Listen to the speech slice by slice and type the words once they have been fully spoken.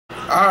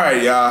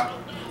Alright, y'all.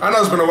 I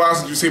know it's been a while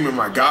since you've seen me with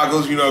my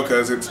goggles, you know,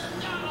 because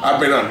I've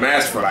been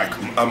unmasked for like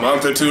a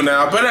month or two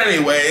now. But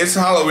anyway, it's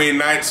Halloween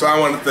night, so I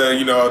wanted to,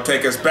 you know,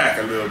 take us back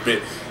a little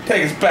bit.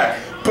 Take us back.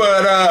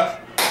 But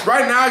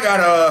right now I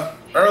got a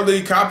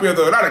early copy of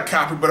the, not a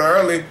copy, but an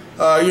early,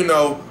 you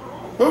know,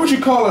 what would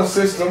you call a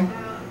system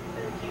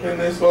in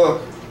this?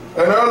 Well,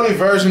 an early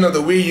version of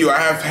the Wii U. I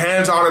have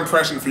hands-on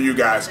impression for you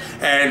guys,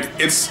 and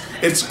it's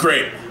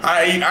great.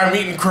 I'm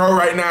eating crow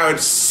right now.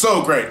 It's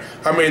so great.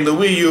 I mean, the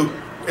Wii U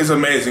is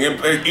amazing.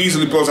 It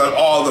easily blows out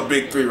all the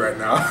big three right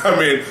now. I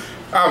mean,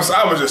 I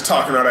was just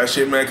talking all that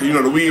shit, man, because you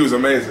know the Wii U is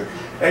amazing.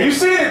 And you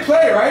seen it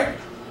play, right?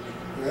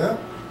 Yeah.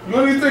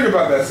 What do you think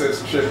about that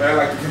system shit, man?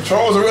 Like, the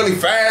controls are really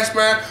fast,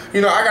 man. You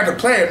know, I got to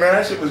play it, man.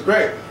 That shit was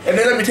great. And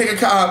then let me take a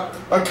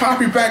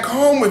copy back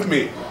home with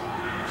me.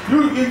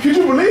 Could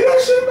you believe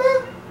that shit,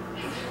 man?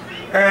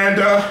 And,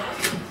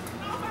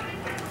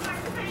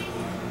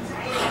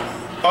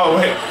 oh,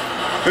 wait.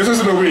 This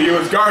isn't a Wii U,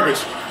 it's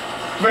garbage.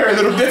 Very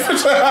little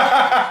difference.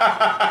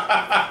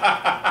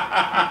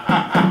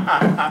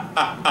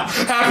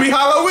 Happy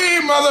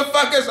Halloween,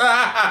 motherfuckers!